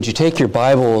Would you take your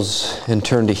Bibles and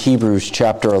turn to Hebrews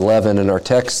chapter 11, and our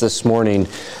text this morning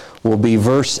will be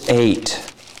verse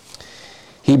 8.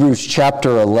 Hebrews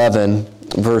chapter 11,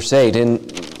 verse 8.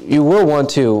 And you will want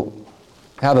to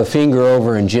have a finger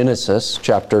over in Genesis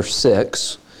chapter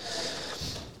 6.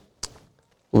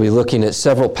 We'll be looking at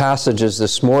several passages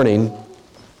this morning.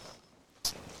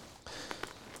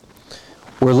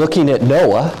 We're looking at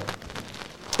Noah.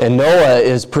 And Noah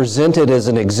is presented as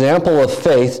an example of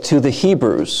faith to the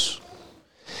Hebrews.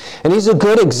 And he's a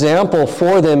good example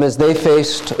for them as they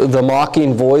faced the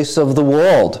mocking voice of the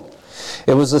world.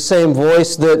 It was the same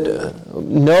voice that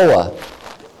Noah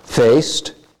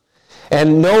faced.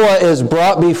 And Noah is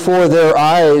brought before their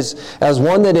eyes as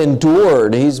one that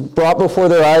endured. He's brought before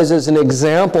their eyes as an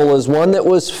example, as one that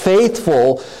was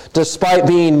faithful despite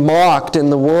being mocked in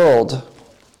the world.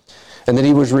 And that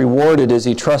he was rewarded as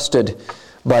he trusted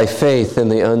by faith in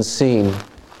the unseen.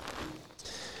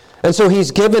 And so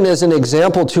he's given as an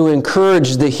example to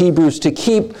encourage the Hebrews to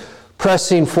keep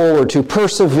pressing forward, to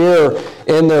persevere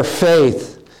in their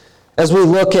faith. As we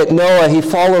look at Noah, he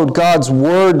followed God's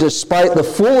word despite the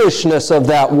foolishness of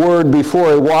that word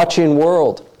before a watching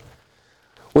world,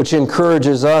 which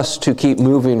encourages us to keep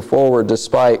moving forward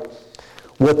despite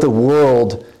what the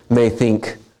world may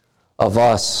think of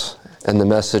us and the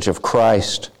message of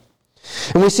Christ.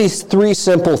 And we see three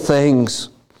simple things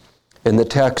in the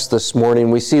text this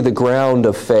morning. We see the ground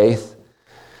of faith,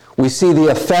 we see the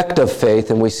effect of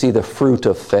faith, and we see the fruit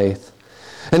of faith.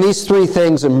 And these three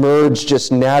things emerge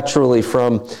just naturally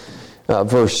from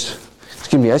verse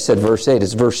 8,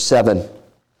 it's verse 7.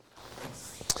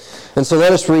 And so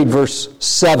let us read verse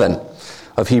 7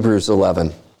 of Hebrews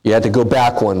 11. You had to go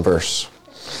back one verse.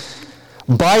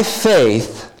 By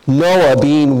faith, Noah,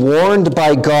 being warned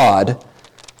by God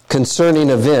concerning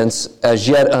events as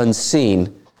yet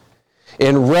unseen,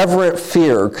 in reverent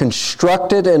fear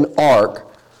constructed an ark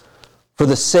for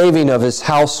the saving of his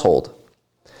household.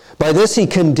 By this he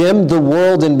condemned the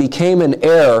world and became an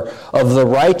heir of the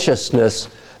righteousness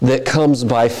that comes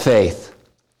by faith.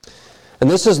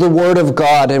 And this is the word of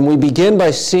God, and we begin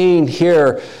by seeing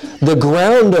here the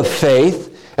ground of faith.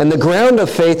 And the ground of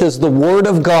faith is the word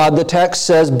of God. The text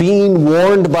says being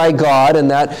warned by God,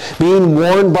 and that being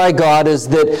warned by God is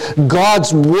that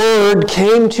God's word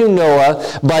came to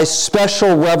Noah by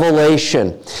special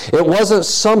revelation. It wasn't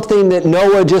something that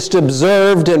Noah just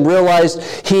observed and realized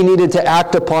he needed to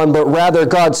act upon, but rather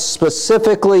God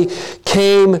specifically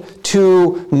came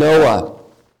to Noah.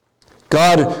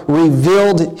 God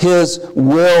revealed his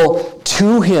will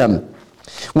to him.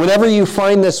 Whenever you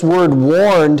find this word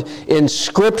warned in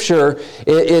Scripture,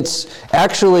 it's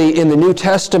actually in the New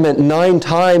Testament 9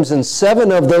 times, and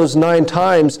 7 of those 9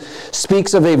 times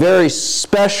speaks of a very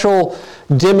special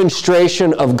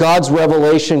demonstration of God's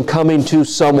revelation coming to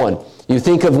someone. You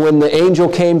think of when the angel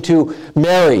came to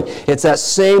Mary, it's that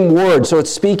same word. So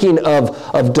it's speaking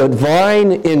of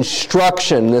divine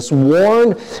instruction. This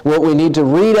warn, what we need to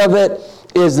read of it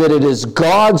is that it is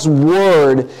God's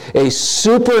word, a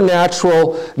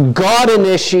supernatural,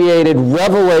 God-initiated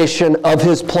revelation of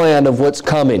his plan of what's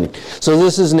coming. So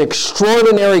this is an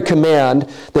extraordinary command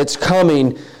that's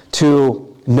coming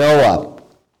to Noah.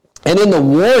 And in the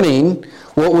warning,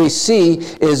 what we see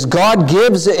is God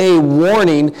gives a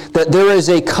warning that there is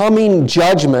a coming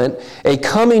judgment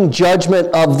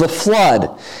of the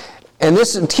flood. And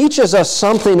this teaches us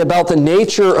something about the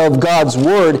nature of God's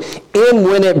word in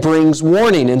when it brings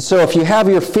warning. And so if you have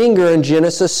your finger in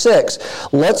Genesis 6,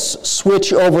 let's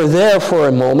switch over there for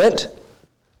a moment.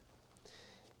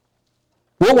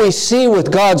 What we see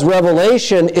with God's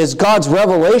revelation is God's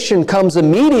revelation comes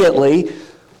immediately,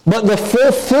 but the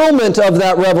fulfillment of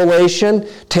that revelation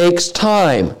takes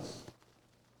time.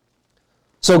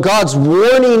 So God's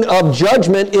warning of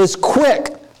judgment is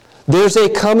quick. There's a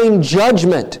coming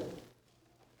judgment.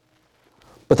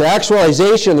 But the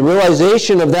actualization, the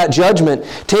realization of that judgment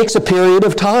takes a period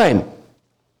of time.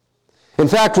 In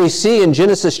fact, we see in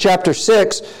Genesis chapter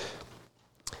 6,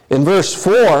 in verse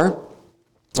 4,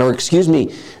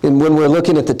 when we're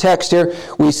looking at the text here,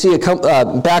 we see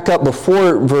back up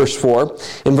before verse 4,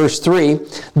 in verse 3,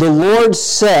 the Lord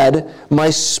said, my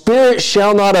spirit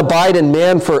shall not abide in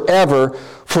man forever,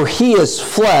 for he is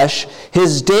flesh,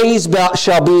 his days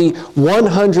shall be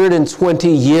 120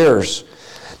 years.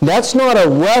 That's not a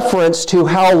reference to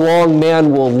how long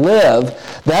man will live.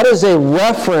 That is a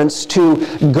reference to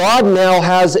God now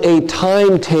has a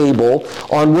timetable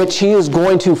on which he is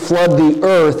going to flood the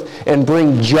earth and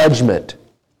bring judgment.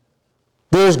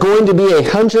 There's going to be a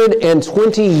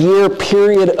 120-year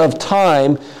period of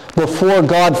time before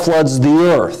God floods the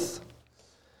earth.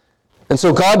 And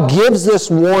so God gives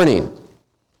this warning.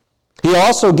 He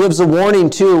also gives a warning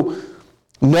to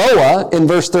Noah in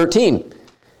verse 13.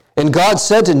 And God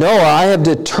said to Noah, I have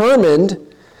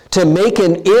determined to make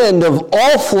an end of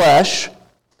all flesh,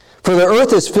 for the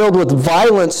earth is filled with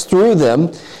violence through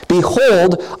them.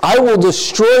 Behold, I will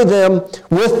destroy them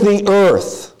with the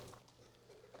earth.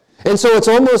 And so it's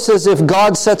almost as if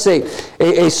God sets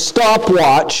a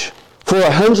stopwatch for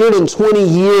 120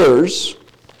 years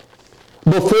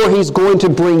before he's going to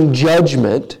bring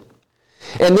judgment.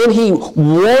 And then he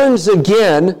warns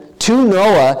again to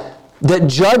Noah that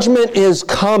judgment is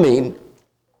coming.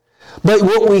 But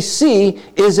what we see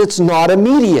is it's not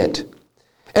immediate.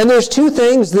 And there's two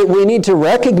things that we need to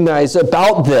recognize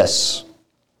about this.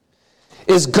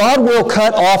 Is God will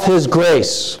cut off his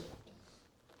grace.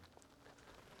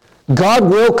 God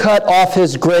will cut off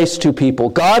his grace to people.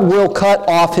 God will cut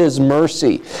off his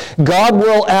mercy. God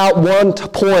will at one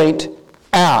point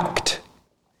act.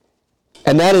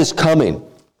 And that is coming.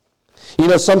 You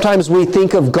know, sometimes we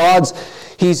think of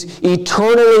he's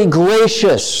eternally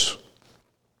gracious.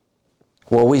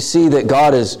 Well, we see that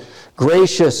God is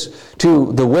gracious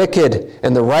to the wicked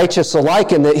and the righteous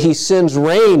alike, and that he sends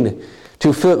rain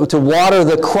to water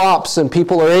the crops, and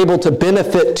people are able to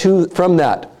benefit from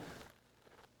that.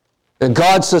 And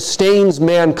God sustains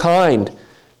mankind.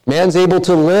 Man's able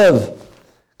to live.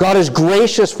 God is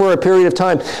gracious for a period of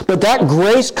time. But that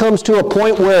grace comes to a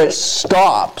point where it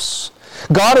stops.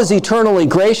 God is eternally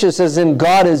gracious, as in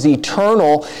God is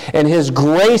eternal, and his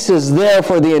grace is there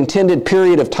for the intended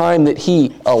period of time that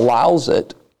he allows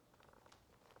it.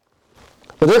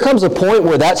 But there comes a point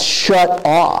where that's shut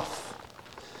off.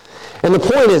 And the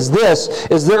point is this,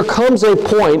 is there comes a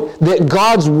point that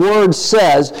God's word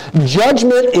says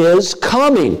judgment is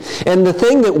coming. And the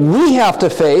thing that we have to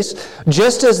face,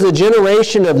 just as the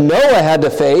generation of Noah had to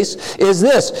face, is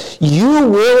this: you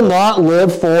will not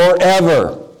live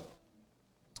forever.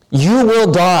 You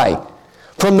will die.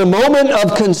 From the moment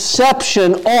of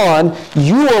conception on,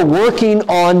 you are working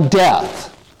on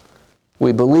death.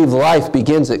 We believe life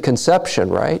begins at conception,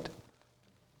 right?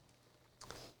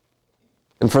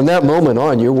 And from that moment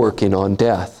on, you're working on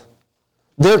death.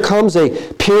 There comes a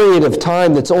period of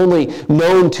time that's only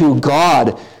known to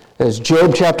God. As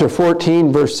Job chapter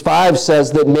 14, verse 5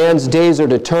 says, that man's days are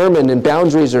determined and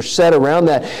boundaries are set around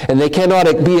that, and they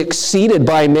cannot be exceeded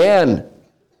by man.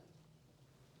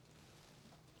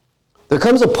 There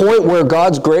comes a point where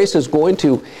God's grace is going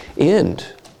to end.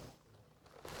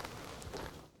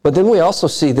 But then we also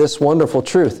see this wonderful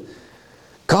truth.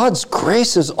 God's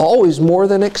grace is always more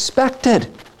than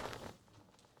expected.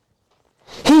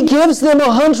 He gives them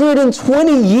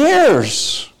 120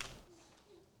 years.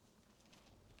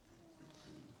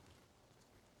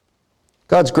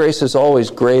 God's grace is always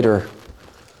greater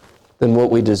than what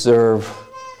we deserve.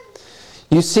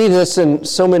 You see this in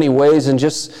so many ways, and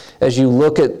just as you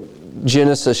look at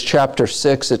Genesis chapter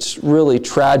 6, it's really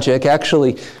tragic.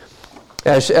 Actually,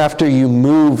 after you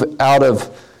move out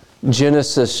of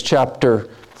Genesis chapter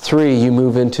 3, you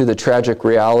move into the tragic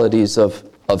realities of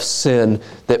sin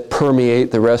that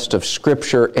permeate the rest of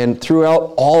Scripture. And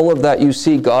throughout all of that, you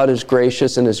see God is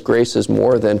gracious, and his grace is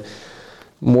more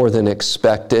than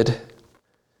expected.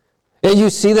 And you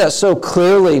see that so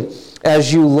clearly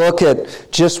as you look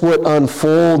at just what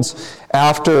unfolds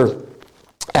after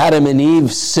Adam and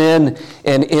Eve sin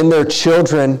and in their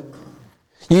children.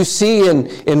 You see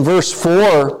in verse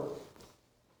 4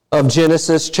 of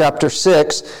Genesis chapter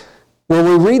 6, where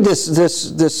we read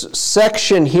this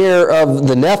section here of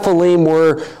the Nephilim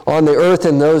were on the earth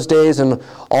in those days, and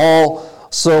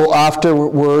also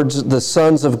afterwards the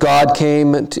sons of God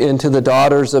came into the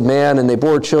daughters of man, and they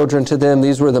bore children to them.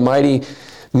 These were the mighty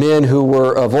men who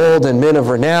were of old and men of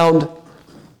renown.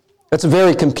 That's a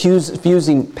very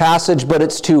confusing passage, but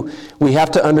we have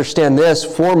to understand this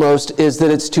foremost, is that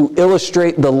it's to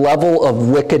illustrate the level of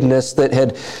wickedness that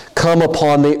had come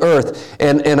upon the earth.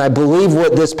 And I believe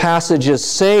what this passage is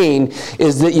saying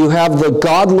is that you have the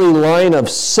godly line of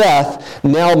Seth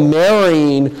now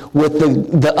marrying with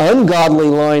the ungodly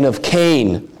line of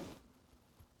Cain.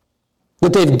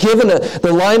 That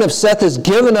the line of Seth has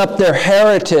given up their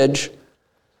heritage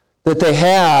that they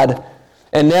had,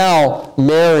 and now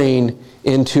marrying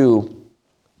into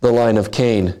the line of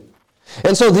Cain.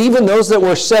 And so even those that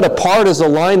were set apart as a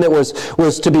line that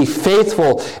was to be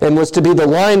faithful and was to be the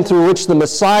line through which the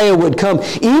Messiah would come,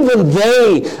 even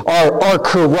they are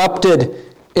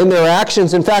corrupted in their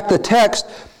actions. In fact, the text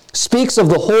speaks of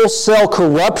the wholesale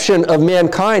corruption of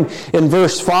mankind. In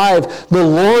verse 5, the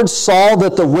Lord saw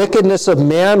that the wickedness of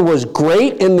man was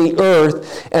great in the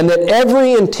earth, and that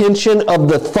every intention of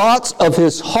the thoughts of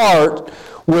his heart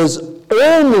was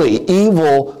only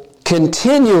evil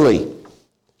continually.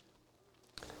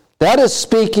 That is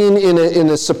speaking in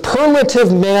a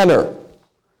superlative manner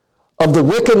of the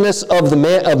wickedness of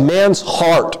man's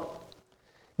heart.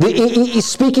 He's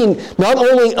speaking not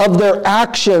only of their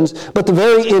actions, but the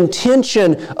very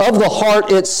intention of the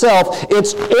heart itself.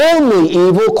 It's only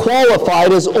evil,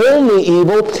 qualified as only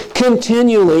evil,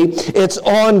 continually. It's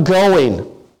ongoing.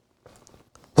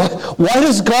 Why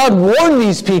does God warn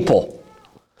these people?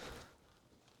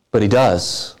 But he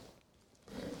does.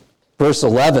 Verse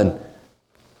 11.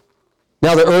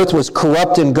 Now the earth was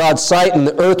corrupt in God's sight, and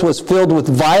the earth was filled with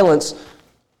violence.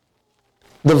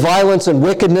 The violence and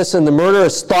wickedness and the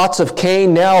murderous thoughts of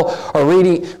Cain now are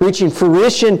reaching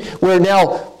fruition, where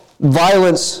now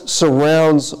violence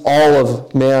surrounds all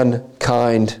of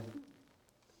mankind.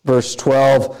 Verse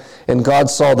 12, and God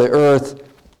saw the earth,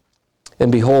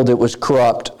 and behold, it was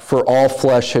corrupt, for all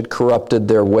flesh had corrupted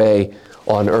their way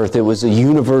on earth. It was a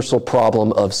universal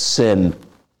problem of sin.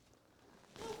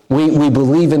 We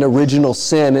believe in original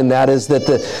sin, and that is that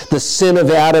the sin of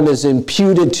Adam is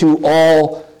imputed to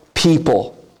all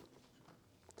people.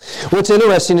 What's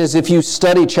interesting is if you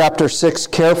study chapter 6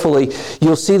 carefully,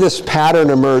 you'll see this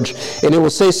pattern emerge, and it will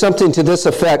say something to this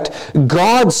effect.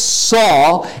 God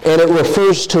saw, and it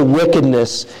refers to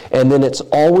wickedness, and then it's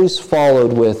always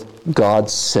followed with God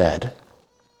said.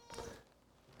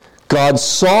 God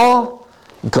saw,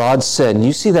 God said. And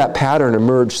you see that pattern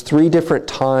emerge 3 different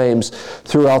times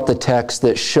throughout the text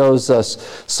that shows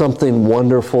us something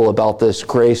wonderful about this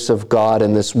grace of God,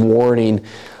 and this warning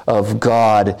of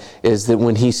God is that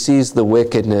when he sees the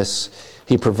wickedness,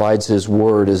 he provides his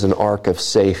word as an ark of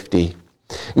safety.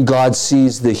 God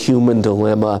sees the human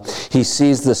dilemma. He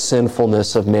sees the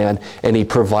sinfulness of man, and he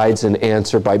provides an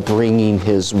answer by bringing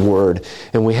his word.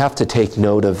 And we have to take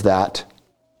note of that.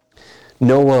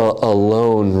 Noah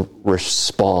alone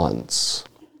responds.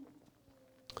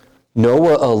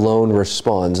 Noah alone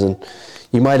responds. And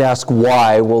you might ask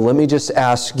why. Well, let me just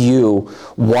ask you,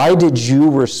 why did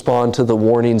you respond to the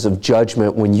warnings of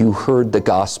judgment when you heard the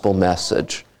gospel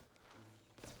message?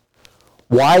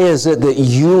 Why is it that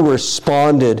you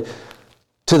responded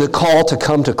to the call to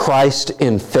come to Christ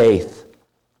in faith?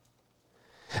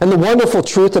 And the wonderful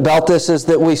truth about this is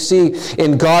that we see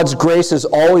in God's grace is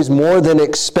always more than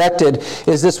expected,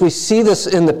 is this: we see this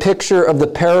in the picture of the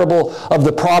parable of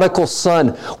the prodigal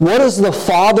son. What does the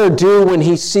father do when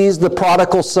he sees the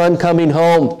prodigal son coming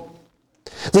home?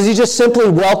 Does he just simply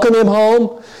welcome him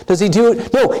home? Does he do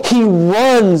it? No, he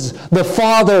runs. The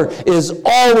father is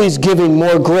always giving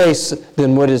more grace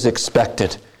than what is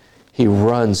expected. He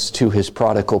runs to his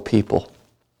prodigal people.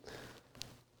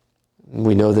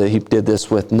 We know that he did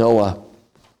this with Noah.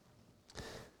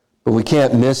 But we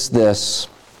can't miss this.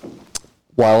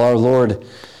 While our Lord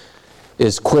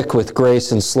is quick with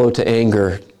grace and slow to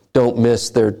anger, don't miss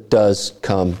there does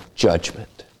come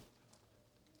judgment.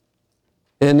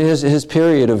 And his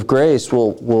period of grace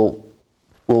will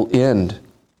end.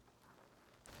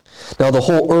 Now the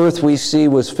whole earth we see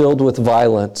was filled with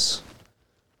violence.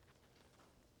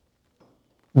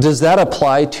 Does that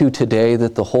apply to today,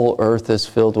 that the whole earth is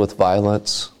filled with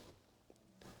violence?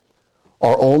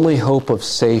 Our only hope of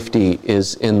safety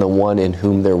is in the one in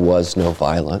whom there was no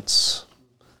violence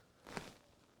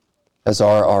as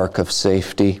our ark of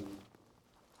safety.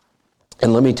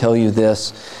 And let me tell you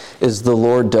this, is the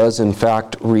Lord does in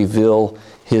fact reveal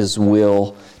his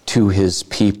will to his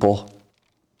people.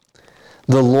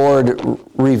 The Lord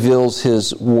reveals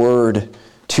his word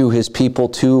to his people,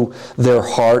 to their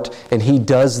heart, and he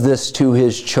does this to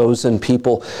his chosen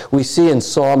people. We see in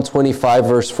Psalm 25,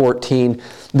 verse 14,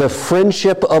 the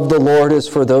friendship of the Lord is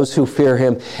for those who fear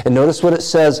him. And notice what it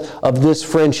says of this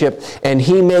friendship, and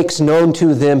he makes known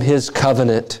to them his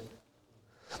covenant.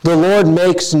 The Lord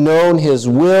makes known his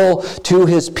will to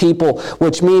his people,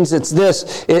 which means it's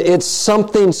this, it's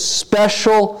something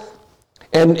special.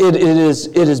 And it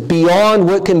is beyond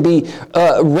what can be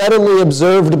readily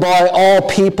observed by all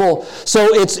people. So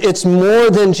it's more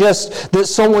than just that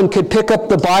someone could pick up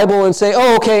the Bible and say,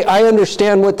 oh, okay, I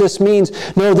understand what this means.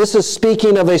 No, this is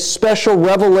speaking of a special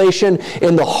revelation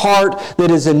in the heart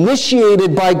that is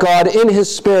initiated by God in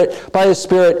his Spirit, by his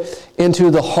Spirit,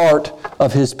 into the heart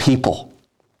of his people.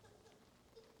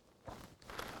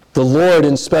 The Lord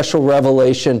in special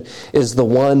revelation is the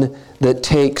one that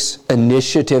takes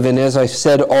initiative. And as I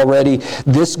said already,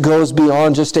 this goes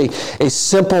beyond just a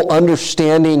simple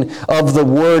understanding of the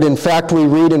Word. In fact, we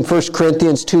read in 1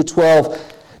 Corinthians 2:12,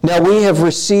 now we have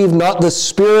received not the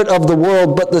spirit of the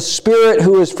world, but the Spirit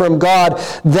who is from God,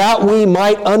 that we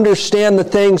might understand the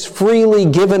things freely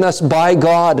given us by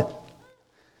God.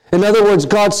 In other words,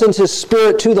 God sends his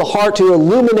Spirit to the heart to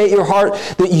illuminate your heart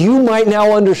that you might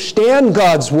now understand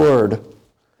God's Word.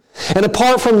 And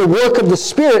apart from the work of the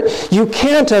Spirit, you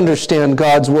can't understand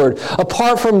God's Word.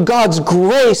 Apart from God's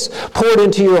grace poured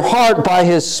into your heart by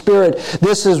His Spirit,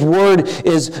 this Word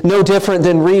is no different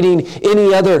than reading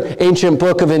any other ancient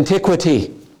book of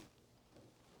antiquity.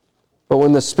 But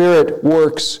when the Spirit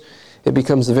works, it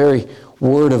becomes the very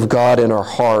Word of God in our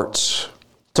hearts.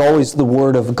 It's always the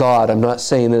Word of God. I'm not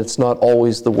saying that it's not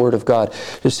always the Word of God.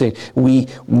 Just saying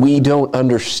we don't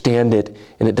understand it,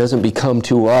 and it doesn't become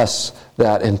to us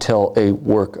that until a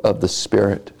work of the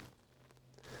Spirit.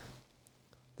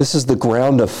 This is the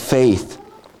ground of faith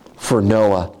for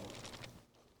Noah,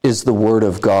 is the Word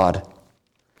of God.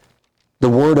 The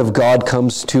Word of God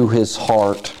comes to his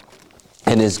heart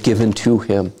and is given to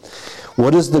him.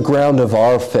 What is the ground of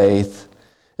our faith?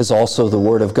 Is also the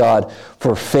Word of God.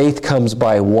 For faith comes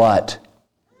by what?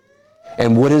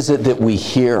 And what is it that we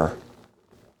hear?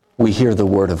 We hear the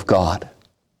Word of God.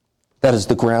 That is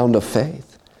the ground of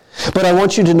faith. But I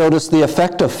want you to notice the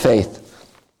effect of faith.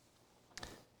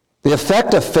 The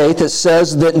effect of faith, it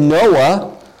says that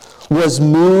Noah was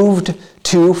moved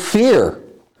to fear.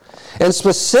 And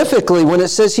specifically, when it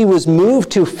says he was moved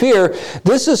to fear,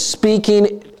 this is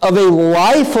speaking of a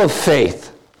life of faith.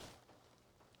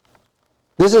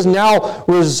 This is now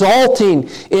resulting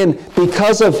in,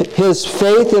 because of his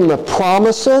faith in the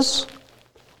promises,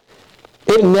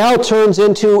 it now turns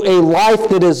into a life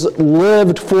that is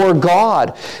lived for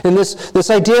God. And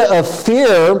this idea of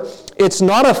fear, it's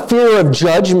not a fear of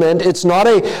judgment. It's not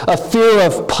a fear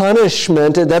of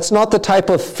punishment. That's not the type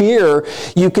of fear.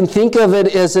 You can think of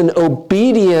it as an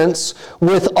obedience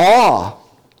with awe.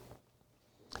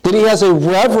 That he has a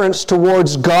reverence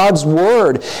towards God's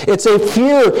Word. It's a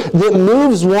fear that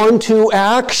moves one to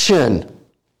action.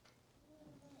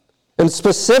 And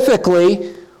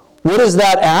specifically, what is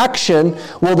that action?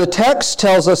 Well, the text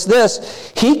tells us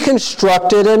this. He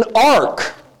constructed an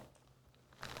ark.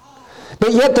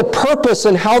 But yet the purpose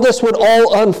and how this would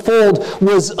all unfold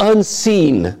was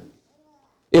unseen.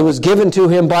 It was given to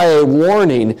him by a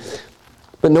warning.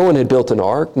 But no one had built an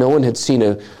ark. No one had seen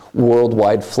a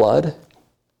worldwide flood.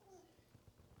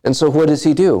 And so what does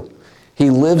he do? He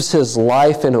lives his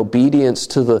life in obedience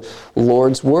to the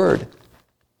Lord's Word.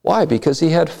 Why? Because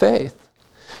he had faith.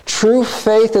 True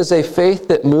faith is a faith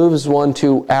that moves one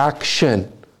to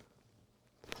action.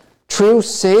 True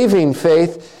saving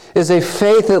faith is a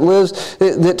faith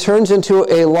that turns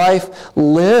into a life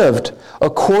lived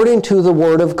according to the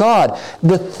Word of God.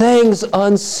 The things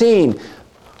unseen,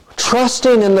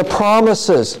 trusting in the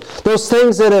promises, those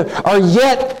things that are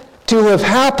yet to have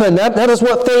happened. That is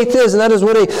what faith is, and that is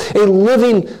what a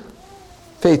living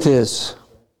faith is.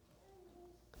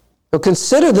 Now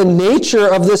consider the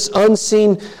nature of this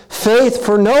unseen faith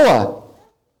for Noah.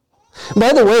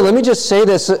 By the way, let me just say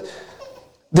this,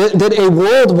 that a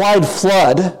worldwide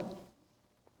flood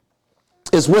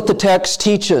is what the text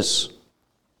teaches.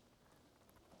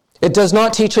 It does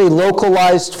not teach a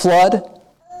localized flood.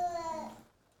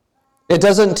 It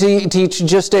doesn't teach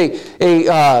just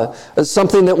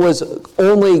something that was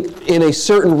only in a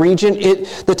certain region.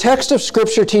 The text of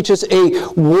Scripture teaches a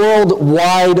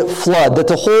worldwide flood, that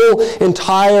the whole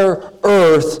entire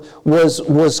earth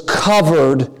was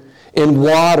covered in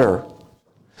water.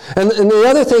 And the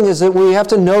other thing is that we have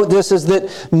to note this, is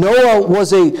that Noah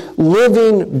was a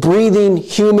living, breathing,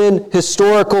 human,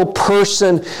 historical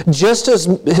person, just as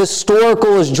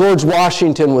historical as George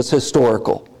Washington was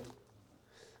historical.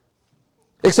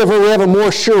 Except for we have a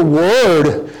more sure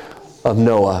word of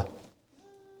Noah.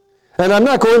 And I'm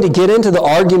not going to get into the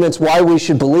arguments why we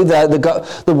should believe that.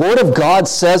 The Word of God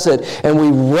says it, and we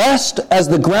rest as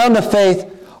the ground of faith,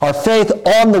 our faith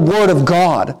on the Word of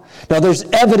God. Now there's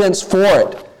evidence for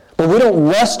it, but we don't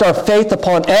rest our faith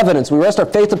upon evidence. We rest our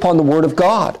faith upon the Word of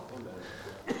God.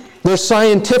 There's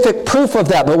scientific proof of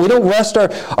that, but we don't rest our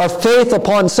faith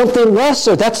upon something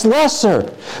lesser. That's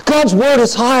lesser. God's Word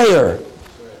is higher.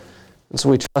 And so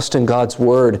we trust in God's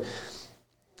Word.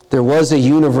 There was a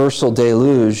universal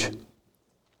deluge.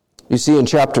 You see in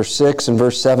chapter 6 and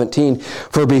verse 17,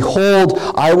 "For behold,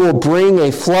 I will bring a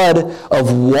flood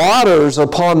of waters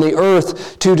upon the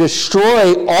earth to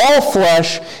destroy all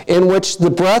flesh, in which the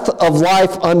breath of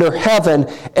life under heaven,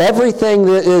 everything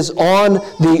that is on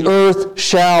the earth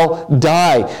shall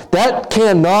die." That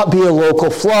cannot be a local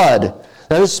flood.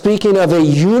 That is speaking of a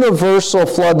universal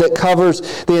flood that covers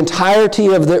the entirety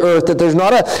of the earth, that there's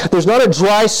not a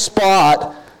dry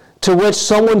spot to which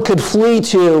someone could flee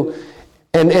to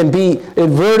and be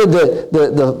averted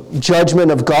the judgment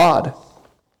of God.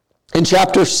 In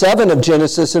chapter 7 of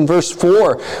Genesis, in verse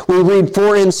 4, we read,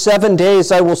 "For in 7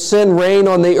 days I will send rain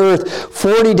on the earth,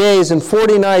 40 days and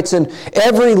 40 nights, and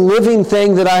every living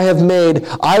thing that I have made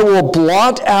I will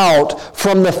blot out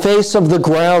from the face of the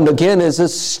ground." Again, is a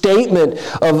statement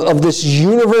of this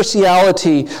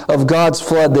universality of God's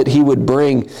flood that he would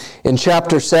bring. In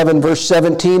chapter 7, verse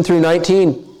 17 through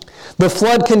 19, the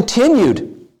flood continued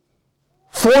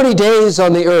 40 days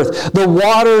on the earth. The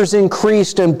waters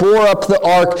increased and bore up the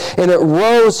ark, and it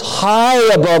rose high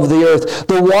above the earth.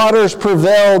 The waters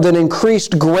prevailed and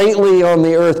increased greatly on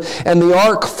the earth, and the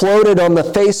ark floated on the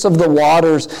face of the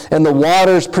waters, and the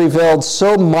waters prevailed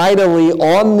so mightily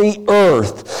on the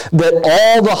earth that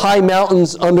all the high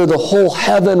mountains under the whole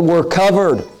heaven were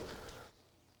covered.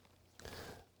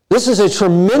 This is a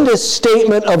tremendous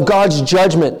statement of God's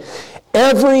judgment.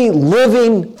 Every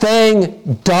living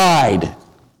thing died.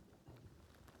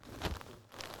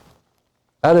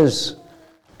 That is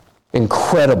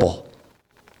incredible.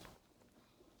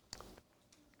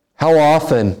 How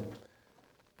often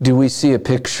do we see a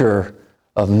picture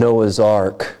of Noah's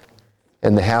Ark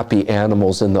and the happy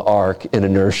animals in the ark in a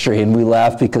nursery? And we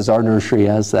laugh because our nursery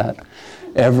has that.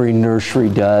 Every nursery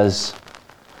does.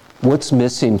 What's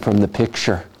missing from the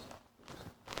picture?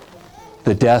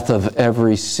 The death of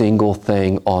every single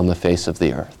thing on the face of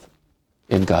the earth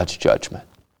in God's judgment.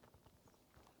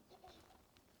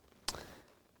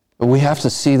 But we have to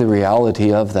see the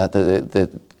reality of that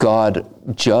God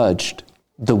judged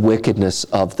the wickedness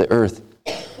of the earth,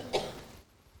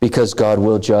 because God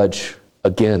will judge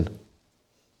again.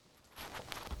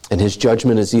 And his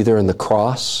judgment is either in the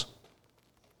cross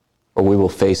or we will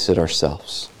face it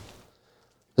ourselves.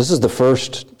 This is the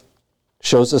first,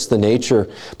 shows us the nature,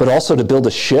 but also to build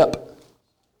a ship.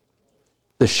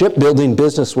 The shipbuilding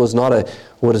business was not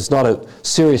a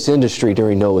serious industry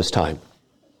during Noah's time.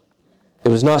 It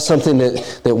was not something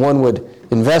that one would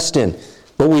invest in.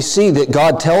 But we see that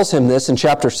God tells him this in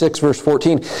chapter 6, verse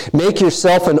 14. "Make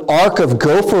yourself an ark of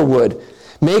gopher wood.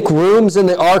 Make rooms in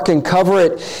the ark and cover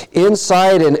it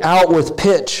inside and out with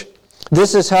pitch.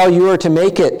 This is how you are to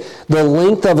make it. The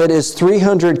length of it is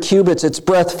 300 cubits, its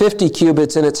breadth 50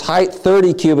 cubits, and its height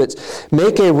 30 cubits.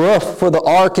 Make a roof for the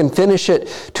ark and finish it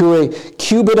to a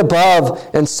cubit above,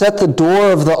 and set the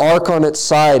door of the ark on its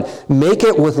side. Make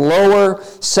it with lower,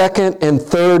 second, and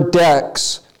third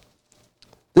decks."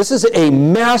 This is a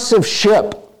massive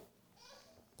ship.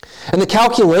 And the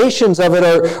calculations of it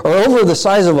are over the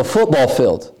size of a football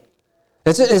field.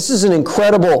 This is an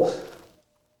incredible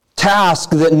task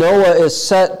that Noah is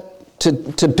set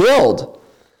to build.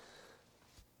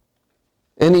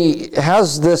 And he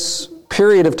has this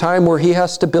period of time where he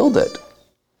has to build it.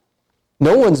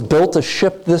 No one's built a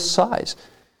ship this size.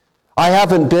 I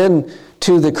haven't been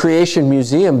to the Creation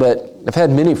Museum, but I've had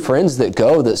many friends that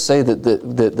go that say that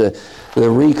the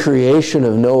recreation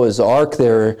of Noah's Ark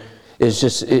there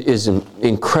is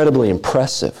incredibly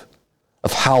impressive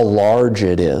of how large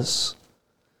it is.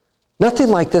 Nothing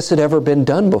like this had ever been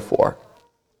done before.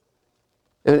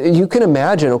 You can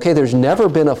imagine, okay, there's never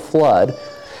been a flood.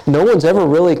 No one's ever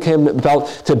really come about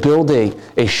to build a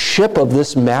ship of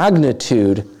this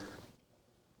magnitude.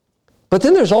 But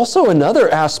then there's also another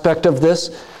aspect of this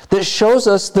that shows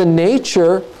us the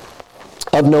nature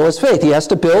of Noah's faith. He has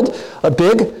to build a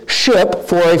big ship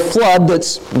for a flood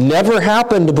that's never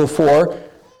happened before.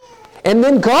 And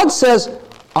then God says,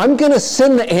 "I'm going to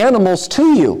send the animals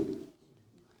to you."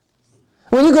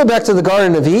 When you go back to the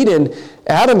Garden of Eden,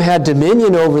 Adam had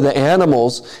dominion over the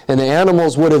animals, and the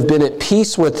animals would have been at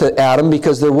peace with Adam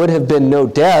because there would have been no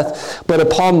death. But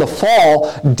upon the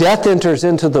fall, death enters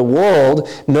into the world.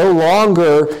 No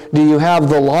longer do you have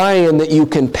the lion that you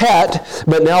can pet,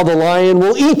 but now the lion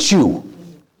will eat you.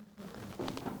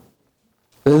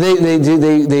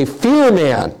 They fear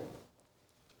man.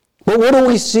 But what do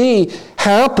we see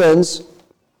happens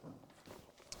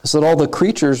is that all the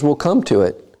creatures will come to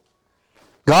it.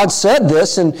 God said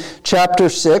this in chapter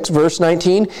 6, verse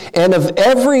 19, "And of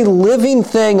every living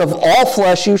thing of all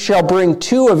flesh you shall bring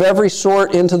 2 of every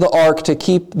sort into the ark to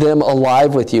keep them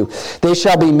alive with you. They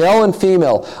shall be male and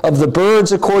female, of the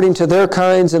birds according to their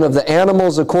kinds, and of the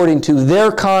animals according to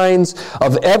their kinds,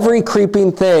 of every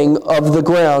creeping thing of the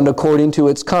ground according to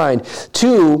its kind.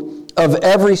 2 of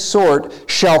every sort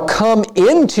shall come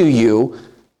into you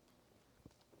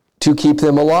to keep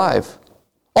them alive.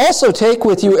 Also take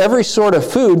with you every sort of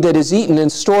food that is eaten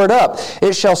and stored up.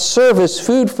 It shall serve as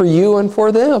food for you and for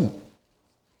them."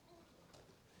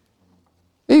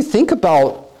 You think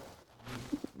about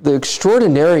the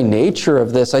extraordinary nature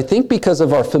of this. I think because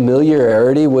of our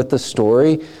familiarity with the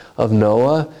story of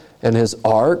Noah and his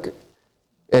ark,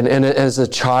 And as a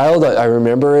child, I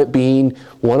remember it being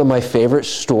one of my favorite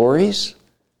stories.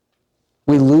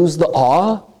 We lose the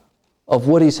awe of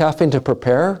what he's having to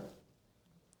prepare.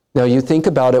 Now you think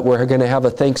about it, we're going to have a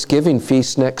Thanksgiving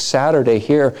feast next Saturday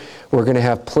here. We're going to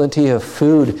have plenty of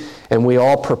food, and we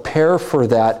all prepare for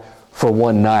that for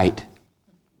one night.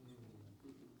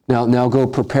 Now go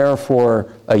prepare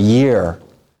for a year,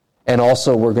 and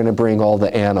also we're going to bring all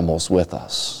the animals with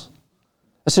us.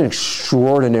 That's an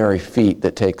extraordinary feat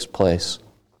that takes place.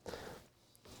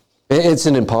 It's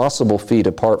an impossible feat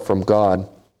apart from God.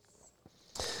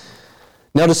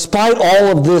 Now, despite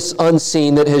all of this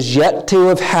unseen that has yet to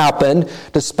have happened,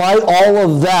 despite all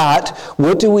of that,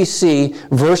 what do we see?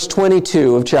 Verse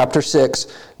 22 of chapter 6,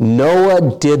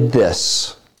 Noah did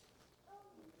this.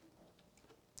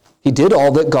 He did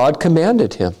all that God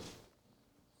commanded him.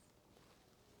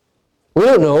 We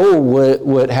don't know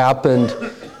what happened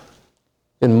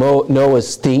in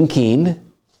Noah's thinking.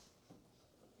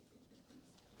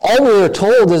 All we are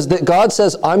told is that God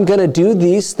says, I'm going to do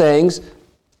these things.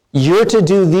 You're to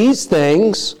do these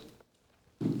things.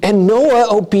 And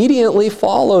Noah obediently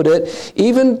followed it,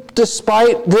 even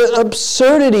despite the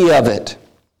absurdity of it.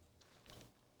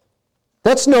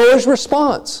 That's Noah's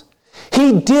response.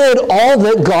 He did all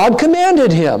that God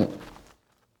commanded him.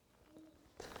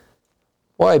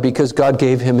 Why? Because God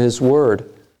gave him his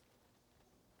word.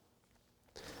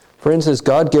 Friends, has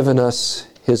God given us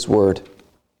his word?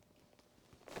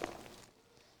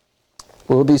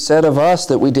 Will it be said of us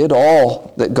that we did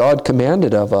all that God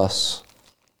commanded of us?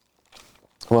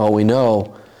 Well, we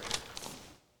know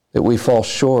that we fall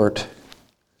short.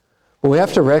 But we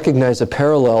have to recognize a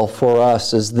parallel for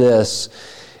us is this,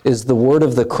 is the word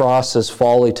of the cross is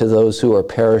folly to those who are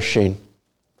perishing.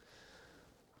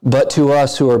 But to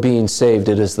us who are being saved,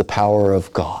 it is the power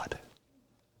of God.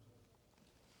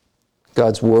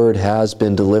 God's word has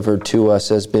been delivered to us,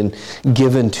 has been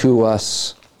given to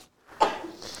us.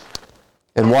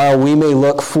 And while we may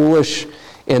look foolish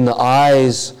in the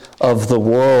eyes of the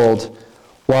world,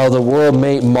 while the world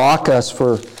may mock us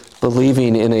for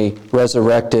believing in a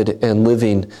resurrected and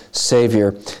living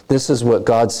Savior, this is what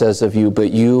God says of you,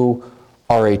 but you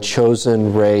are a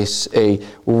chosen race, a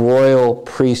royal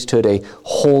priesthood, a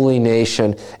holy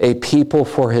nation, a people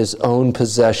for his own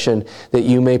possession, that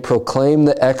you may proclaim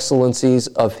the excellencies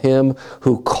of him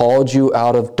who called you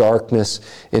out of darkness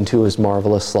into his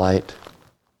marvelous light.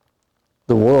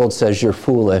 The world says you're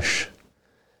foolish,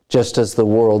 just as the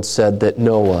world said that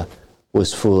Noah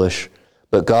was foolish.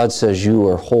 But God says you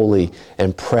are holy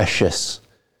and precious,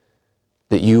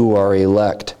 that you are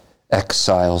elect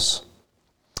exiles.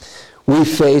 We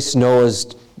face Noah's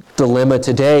dilemma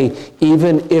today,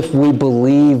 even if we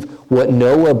believe what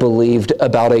Noah believed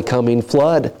about a coming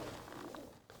flood.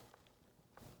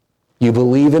 You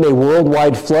believe in a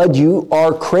worldwide flood, you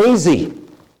are crazy.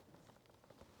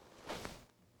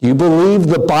 You believe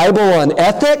the Bible on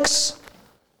ethics,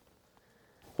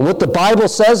 and what the Bible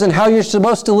says and how you're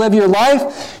supposed to live your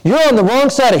life, you're on the wrong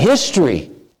side of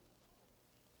history.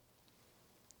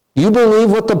 You believe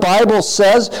what the Bible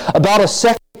says about a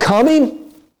second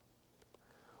coming?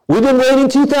 We've been waiting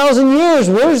 2,000 years.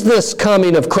 Where's this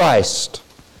coming of Christ?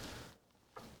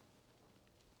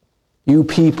 You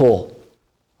people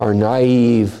are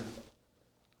naive.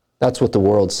 That's what the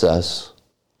world says.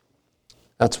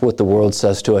 That's what the world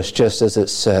says to us, just as it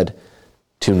said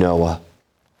to Noah.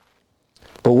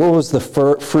 But what was the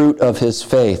fruit of his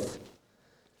faith?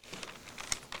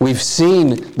 We've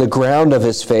seen the ground of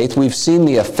his faith. We've seen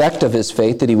the effect of his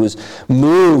faith, that he was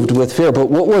moved with fear. But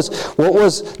what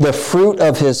was the fruit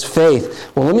of his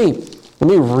faith? Well, let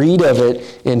me read of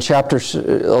it in chapter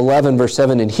 11, verse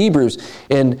 7 in Hebrews.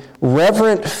 In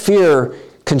reverent fear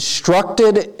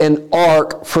constructed an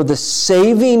ark for the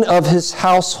saving of his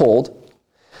household.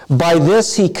 By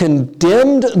this he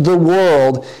condemned the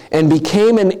world and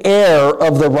became an heir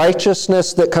of the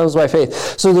righteousness that comes by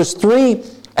faith. So there's three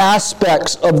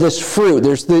aspects of this fruit.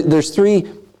 There's three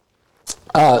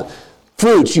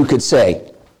fruits, you could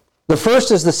say. The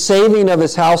first is the saving of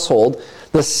his household.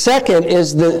 The second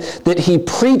is that he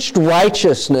preached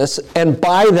righteousness, and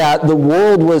by that the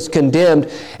world was condemned.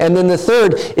 And then the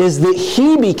third is that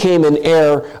he became an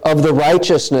heir of the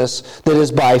righteousness that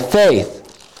is by faith.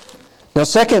 Now,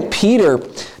 2 Peter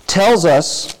tells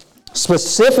us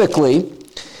specifically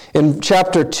in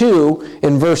chapter 2,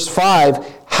 in verse 5,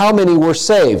 how many were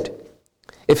saved.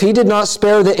 If he did not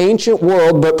spare the ancient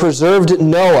world, but preserved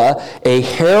Noah, a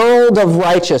herald of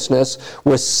righteousness,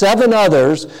 with 7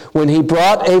 others, when he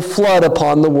brought a flood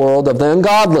upon the world of the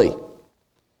ungodly.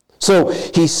 So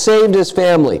he saved his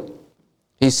family.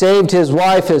 He saved his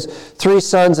wife, his 3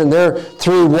 sons, and their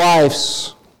 3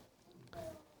 wives.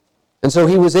 And so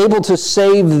he was able to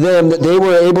save them, that they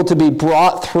were able to be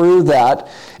brought through that.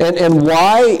 And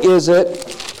why is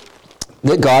it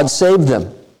that God saved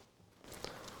them?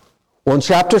 Well, in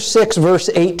chapter 6, verse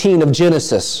 18 of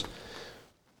Genesis,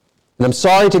 and I'm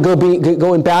sorry to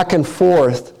going back and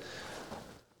forth,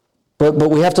 but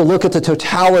we have to look at the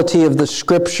totality of the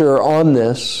Scripture on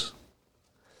this.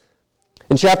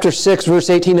 In chapter 6, verse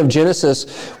 18 of Genesis,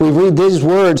 we read these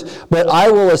words, "But I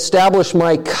will establish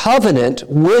my covenant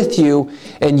with you,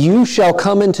 and you shall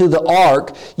come into the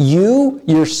ark, you,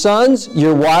 your sons,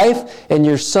 your wife, and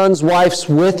your sons' wives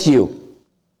with you."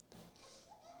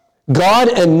 God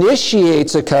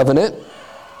initiates a covenant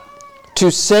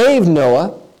to save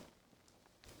Noah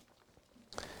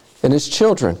and his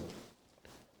children.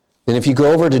 And if you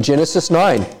go over to Genesis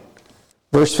 9,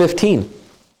 verse 15,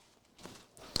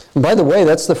 and by the way,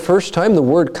 that's the first time the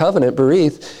word covenant,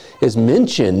 berith, is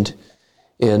mentioned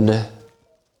in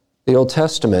the Old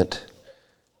Testament.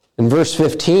 In verse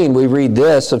 15, we read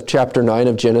this of chapter 9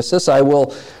 of Genesis, "I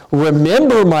will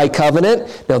remember my covenant."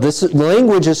 Now, this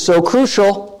language is so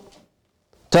crucial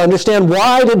to understand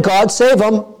why did God save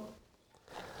them.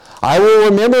 "I will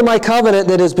remember my covenant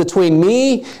that is between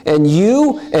me and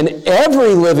you and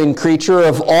every living creature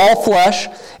of all flesh,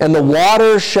 and the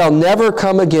waters shall never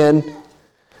come again,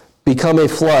 become a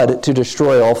flood to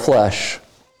destroy all flesh."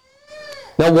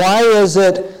 Now, why is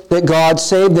it that God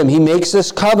saved them? He makes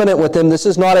this covenant with them. This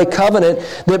is not a covenant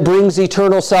that brings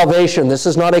eternal salvation. This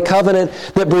is not a covenant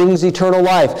that brings eternal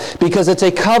life, because it's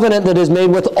a covenant that is made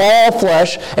with all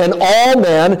flesh and all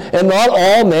man, and not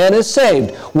all man is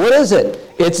saved. What is it?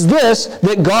 It's this,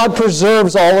 that God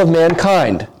preserves all of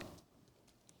mankind.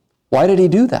 Why did he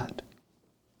do that?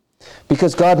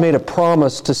 Because God made a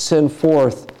promise to send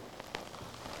forth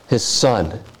his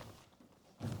Son.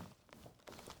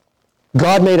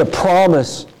 God made a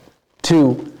promise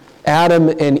to Adam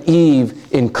and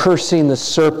Eve in cursing the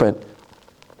serpent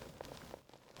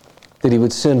that he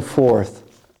would send forth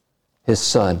his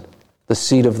Son, the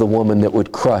seed of the woman that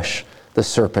would crush the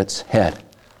serpent's head.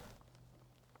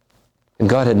 And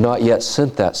God had not yet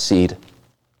sent that seed.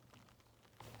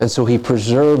 And so he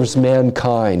preserves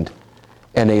mankind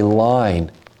and a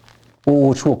line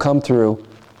which will come through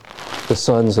the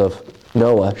sons of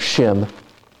Noah, Shem,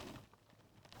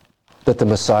 that the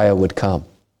Messiah would come.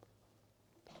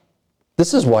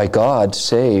 This is why God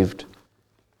saved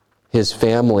his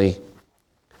family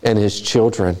and his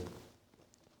children,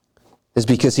 is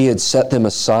because he had set them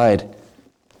aside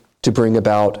to bring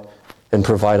about and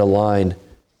provide a line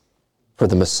for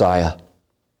the Messiah.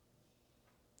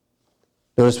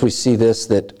 Notice we see this,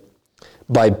 that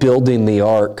by building the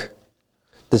ark,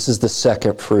 this is the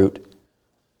second fruit,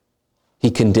 he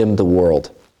condemned the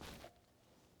world.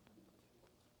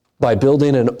 By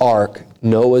building an ark,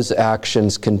 Noah's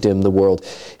actions condemned the world.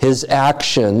 His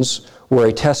actions were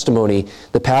a testimony.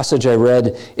 The passage I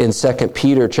read in 2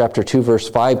 Peter chapter 2, verse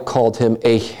 5 called him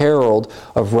a herald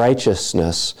of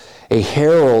righteousness. A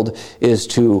herald is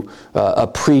to a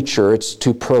preacher. It's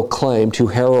to proclaim, to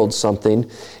herald something.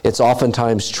 It's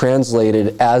oftentimes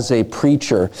translated as a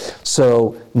preacher.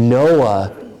 So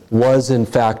Noah was in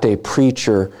fact a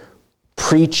preacher,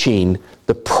 preaching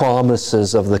the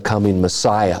promises of the coming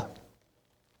Messiah.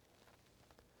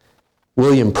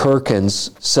 William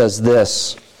Perkins says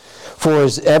this, "For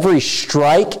as every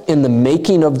strike in the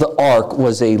making of the ark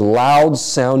was a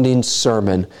loud-sounding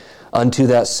sermon unto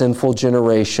that sinful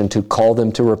generation to call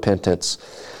them to repentance,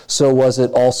 so was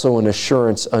it also an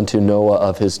assurance unto Noah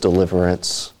of his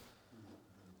deliverance."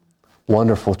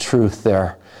 Wonderful truth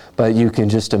there. But you can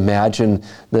just imagine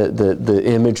the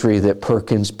imagery that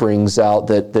Perkins brings out,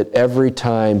 that every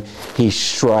time he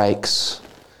strikes,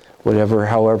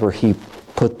 however he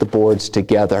put the boards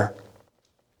together,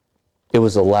 it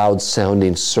was a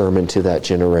loud-sounding sermon to that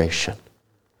generation.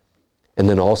 And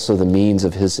then also the means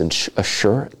of his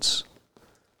assurance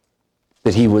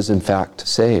that he was in fact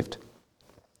saved.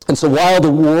 And so while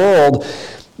the world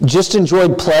just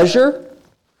enjoyed pleasure,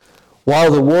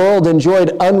 while the world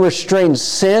enjoyed unrestrained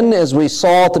sin, as we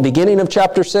saw at the beginning of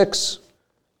chapter 6,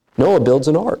 Noah builds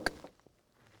an ark.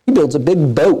 He builds a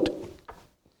big boat.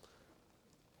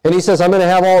 And he says, I'm going to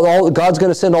have God's going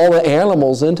to send all the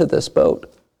animals into this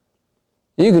boat.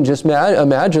 You can just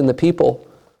imagine the people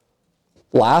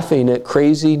laughing at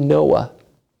crazy Noah.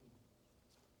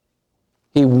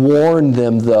 He warned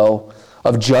them, though,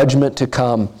 of judgment to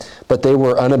come, but they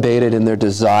were unabated in their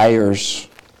desires.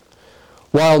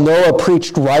 While Noah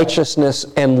preached righteousness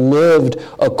and lived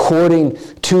according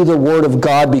to the word of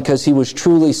God because he was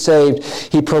truly saved,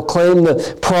 he proclaimed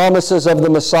the promises of the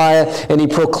Messiah and he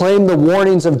proclaimed the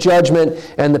warnings of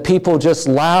judgment, and the people just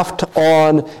laughed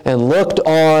on and looked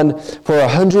on for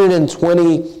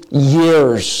 120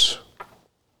 years.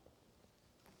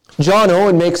 John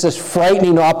Owen makes this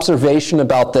frightening observation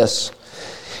about this.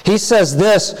 He says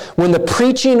this: when the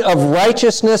preaching of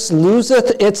righteousness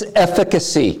loseth its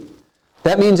efficacy,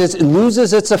 that means it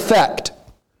loses its effect.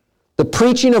 The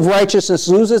preaching of righteousness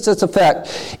loses its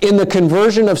effect in the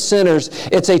conversion of sinners.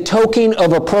 It's a token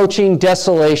of approaching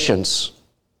desolations.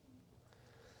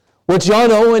 What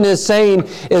John Owen is saying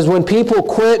is when people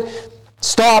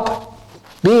stop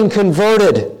being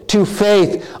converted to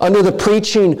faith under the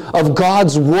preaching of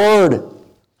God's word,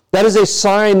 that is a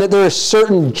sign that there is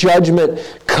certain judgment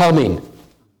coming.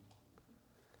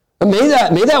 And may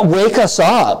that wake us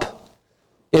up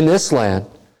in this land.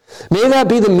 May that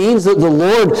be the means that the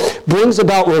Lord brings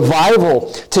about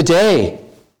revival today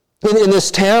in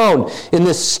this town, in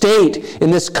this state,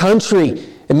 in this country.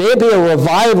 And may it be a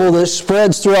revival that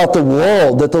spreads throughout the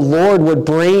world, that the Lord would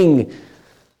bring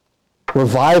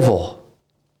revival.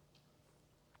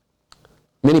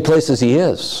 Many places He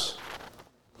is.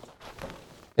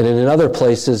 And in other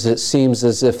places it seems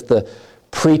as if the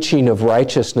preaching of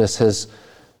righteousness has,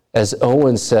 as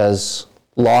Owen says,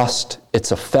 lost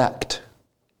its effect.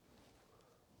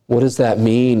 What does that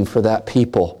mean for that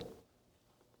people?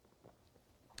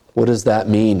 What does that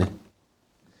mean?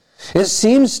 It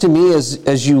seems to me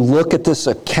as you look at this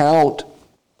account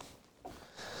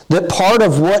that part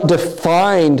of what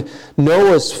defined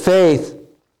Noah's faith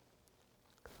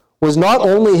was not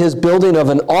only his building of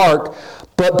an ark,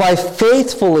 but by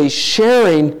faithfully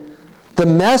sharing the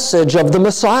message of the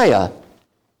Messiah.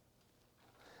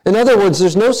 In other words,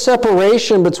 there's no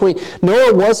separation between,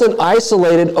 Noah wasn't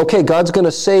isolated, okay, God's going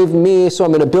to save me, so I'm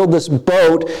going to build this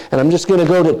boat, and I'm just going to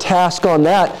go to task on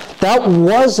that. That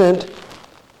wasn't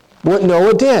what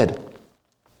Noah did.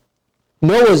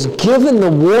 Noah's given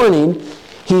the warning.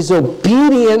 He's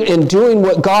obedient in doing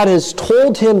what God has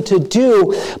told him to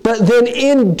do, but then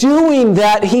in doing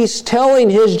that, he's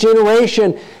telling his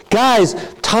generation, guys,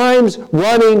 time's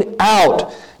running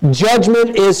out.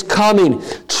 Judgment is coming.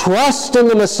 Trust in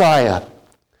the Messiah.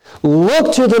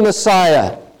 Look to the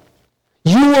Messiah.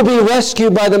 You will be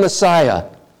rescued by the Messiah.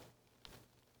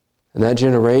 And that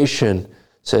generation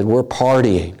said, we're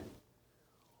partying.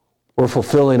 We're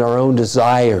fulfilling our own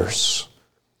desires.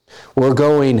 We're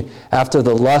going after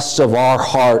the lusts of our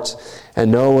hearts.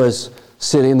 And Noah's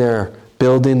sitting there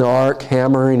building the ark,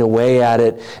 hammering away at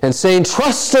it, and saying,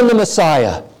 trust in the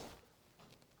Messiah.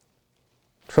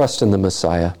 Trust in the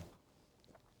Messiah.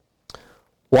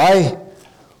 Why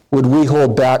would we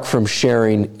hold back from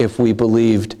sharing if we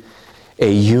believed a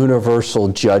universal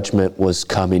judgment was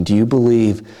coming? Do you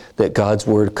believe that God's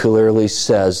word clearly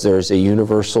says there's a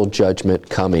universal judgment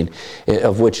coming,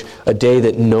 of which a day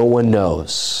that no one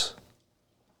knows?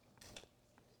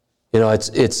 You know,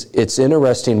 it's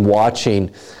interesting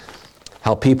watching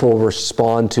how people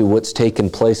respond to what's taken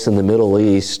place in the Middle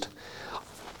East.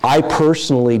 I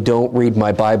personally don't read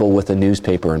my Bible with a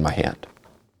newspaper in my hand.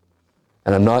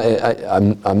 And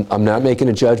I'm not making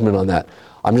a judgment on that.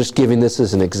 I'm just giving this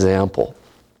as an example.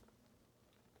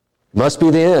 It must be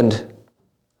the end.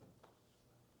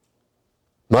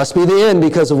 Must be the end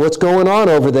because of what's going on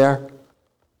over there.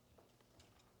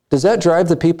 Does that drive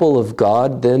the people of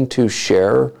God then to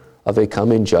share of a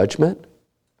coming judgment?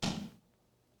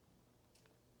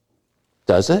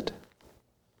 Does it?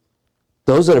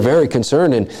 Those that are very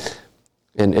concerned and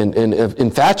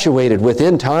infatuated with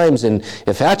end times and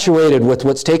infatuated with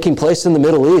what's taking place in the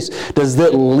Middle East, does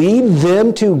that lead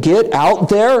them to get out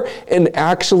there and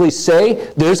actually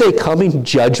say there's a coming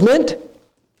judgment?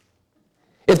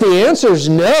 If the answer is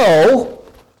no,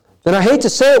 then I hate to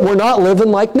say it, we're not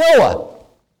living like Noah.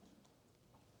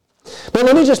 But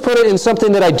let me just put it in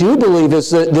something that I do believe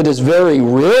that is very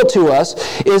real to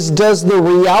us, is does the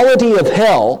reality of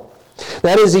hell,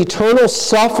 that is eternal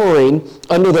suffering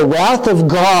under the wrath of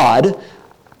God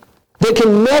that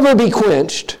can never be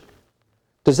quenched,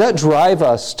 does that drive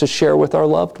us to share with our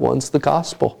loved ones the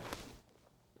gospel?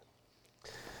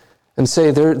 And say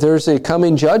there's a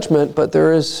coming judgment, but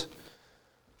there is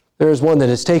one that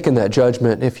has taken that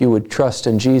judgment if you would trust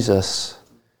in Jesus.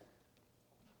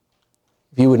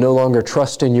 If you would no longer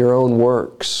trust in your own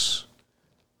works,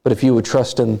 but if you would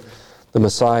trust in the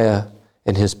Messiah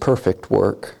and His perfect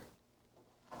work.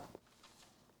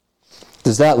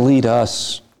 Does that lead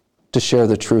us to share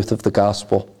the truth of the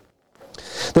gospel?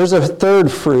 There's a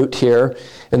third fruit here,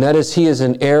 and that is He is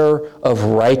an heir of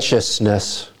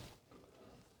righteousness.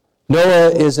 Noah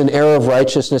is an heir of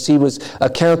righteousness. He was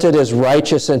accounted as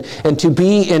righteous. And to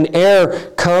be an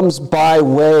heir comes by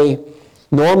way,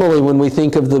 normally when we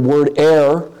think of the word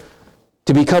heir,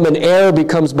 to become an heir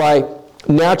becomes by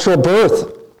natural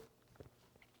birth.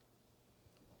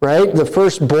 Right? The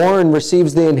firstborn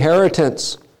receives the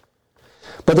inheritance.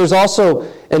 But there's also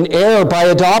an heir by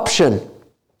adoption.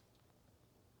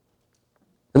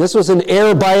 And this was an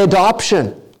heir by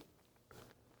adoption.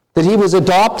 That he was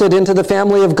adopted into the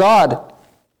family of God.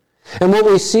 And what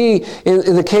we see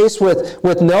in the case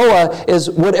with Noah is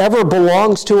whatever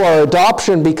belongs to our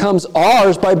adoption becomes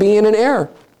ours by being an heir.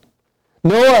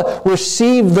 Noah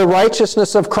received the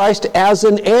righteousness of Christ as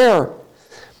an heir.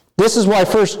 This is why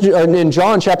in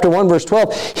John chapter 1 verse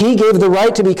 12, he gave the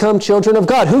right to become children of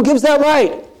God. Who gives that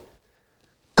right?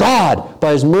 God,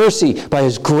 by his mercy, by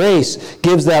his grace,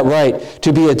 gives that right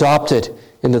to be adopted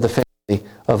into the family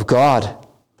of God.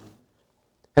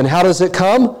 And how does it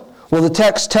come? Well, the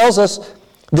text tells us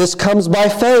this comes by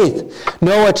faith.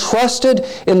 Noah trusted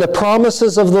in the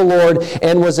promises of the Lord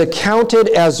and was accounted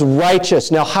as righteous.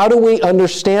 Now, how do we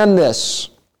understand this?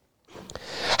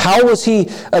 How was he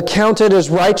accounted as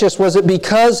righteous? Was it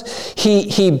because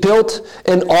he built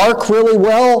an ark really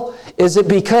well? Is it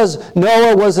because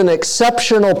Noah was an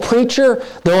exceptional preacher?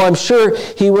 Though I'm sure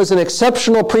he was an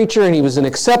exceptional preacher and he was an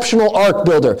exceptional ark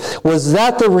builder. Was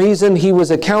that the reason he was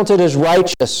accounted as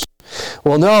righteous?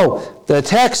 Well, no. The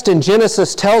text in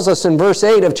Genesis tells us in verse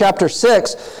 8 of chapter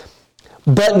 6,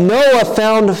 but Noah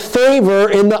found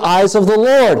favor in the eyes of the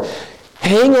Lord.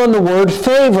 Hang on the word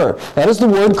favor. That is the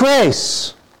word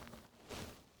grace.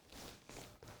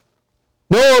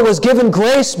 Noah was given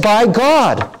grace by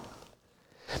God.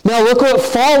 Now look what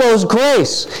follows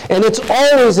grace. And it's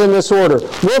always in this order.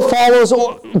 What follows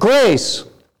grace?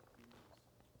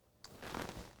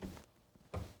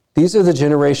 These are the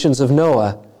generations of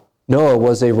Noah. Noah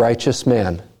was a righteous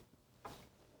man.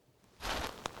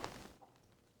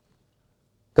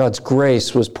 God's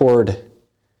grace was poured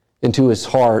into his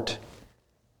heart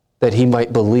that he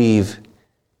might believe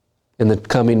in the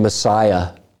coming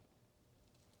Messiah.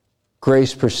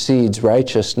 Grace precedes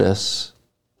righteousness,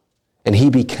 and he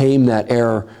became that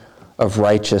heir of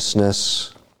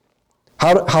righteousness.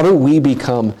 How do we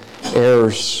become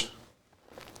heirs?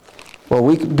 Well,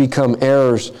 we become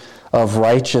heirs of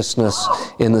righteousness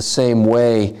in the same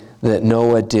way that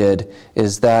Noah did,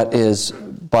 is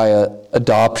by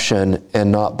adoption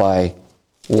and not by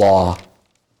law.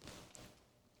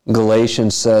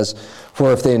 Galatians says,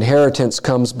 for if the inheritance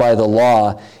comes by the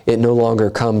law, it no longer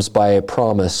comes by a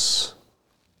promise.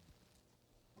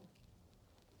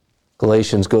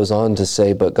 Galatians goes on to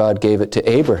say, but God gave it to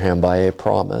Abraham by a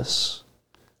promise.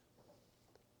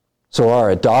 So our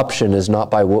adoption is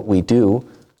not by what we do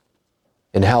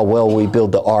and how well we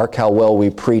build the ark, how well we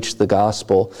preach the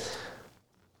gospel.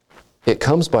 It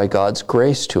comes by God's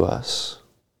grace to us.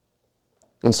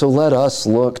 And so let us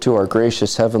look to our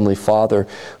gracious Heavenly Father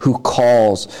who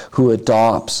calls, who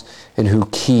adopts, and who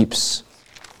keeps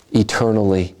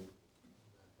eternally.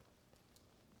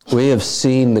 We have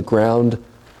seen the ground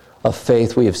of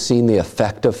faith. We have seen the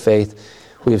effect of faith.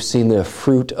 We have seen the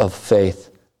fruit of faith.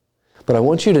 But I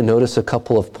want you to notice a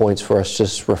couple of points for us to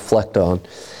just reflect on.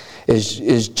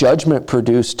 Is judgment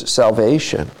produced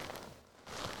salvation?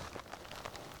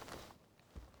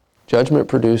 Judgment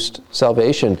produced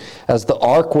salvation. As the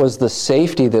ark was the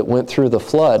safety that went through the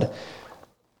flood,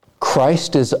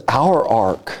 Christ is our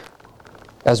ark.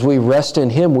 As we rest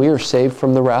in him, we are saved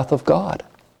from the wrath of God.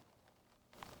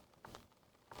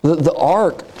 The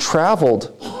ark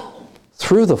traveled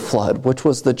through the flood, which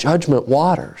was the judgment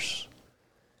waters.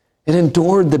 It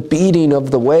endured the beating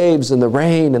of the waves and the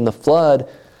rain and the flood.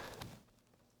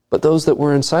 But those that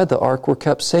were inside the ark were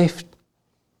kept safe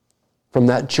from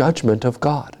that judgment of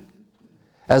God.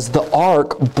 As the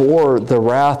ark bore the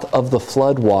wrath of the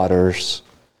flood waters,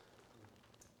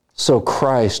 so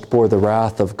Christ bore the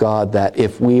wrath of God, that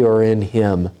if we are in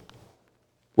him,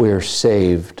 we are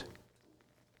saved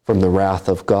from the wrath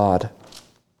of God.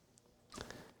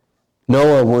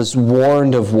 Noah was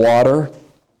warned of water,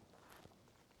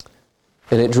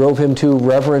 and it drove him to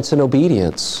reverence and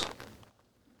obedience.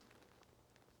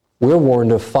 We're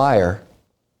warned of fire.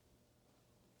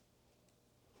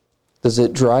 Does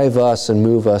it drive us and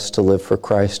move us to live for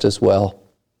Christ as well?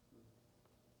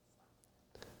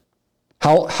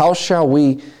 How shall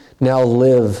we now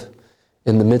live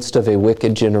in the midst of a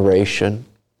wicked generation?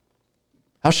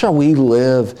 How shall we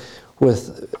live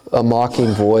with a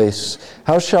mocking voice?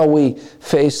 How shall we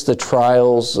face the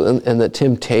trials and the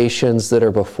temptations that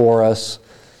are before us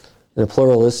in a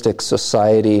pluralistic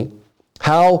society?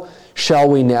 How shall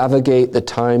we navigate the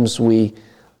times we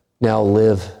now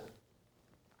live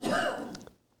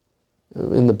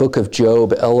In the book of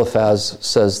Job, Eliphaz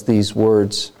says these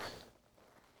words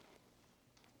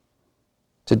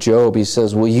to Job. He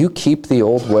says, "Will you keep the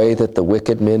old way that the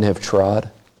wicked men have trod?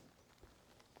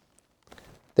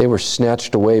 They were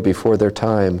snatched away before their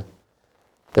time.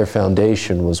 Their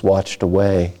foundation was washed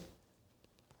away."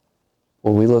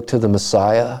 Will we look to the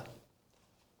Messiah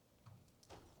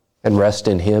and rest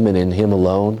in Him and in Him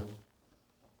alone?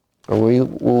 Or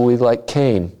will we, like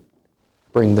Cain,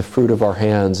 bring the fruit of our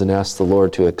hands and ask the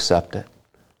Lord to accept it?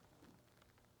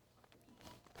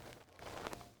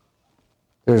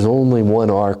 There's only one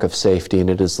ark of safety, and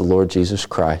it is the Lord Jesus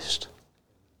Christ.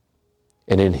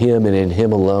 And in Him and in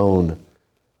Him alone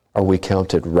are we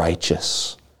counted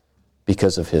righteous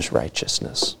because of His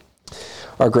righteousness.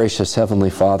 Our gracious Heavenly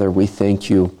Father, we thank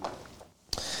You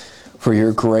for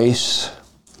Your grace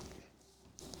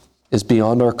is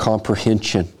beyond our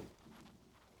comprehension.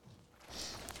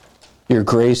 Your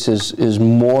grace is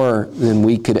more than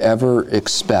we could ever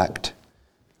expect.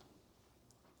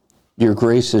 Your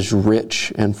grace is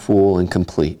rich and full and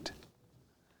complete.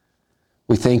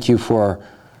 We thank You for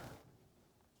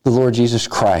the Lord Jesus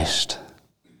Christ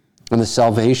and the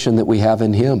salvation that we have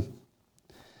in Him.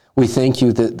 We thank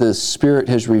You that the Spirit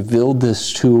has revealed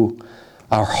this to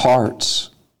our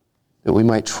hearts, that we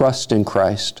might trust in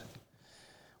Christ.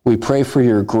 We pray for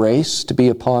Your grace to be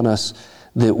upon us,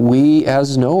 that we,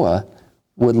 as Noah,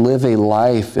 would live a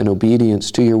life in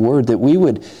obedience to Your word, that we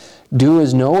would do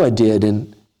as Noah did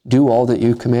and do all that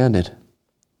You commanded.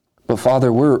 But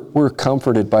Father, we're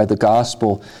comforted by the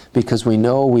gospel because we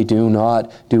know we do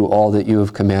not do all that You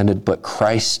have commanded, but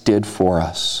Christ did for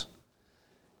us.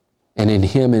 And in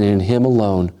Him and in Him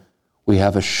alone, we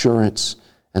have assurance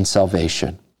and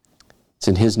salvation. It's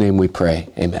in His name we pray.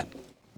 Amen.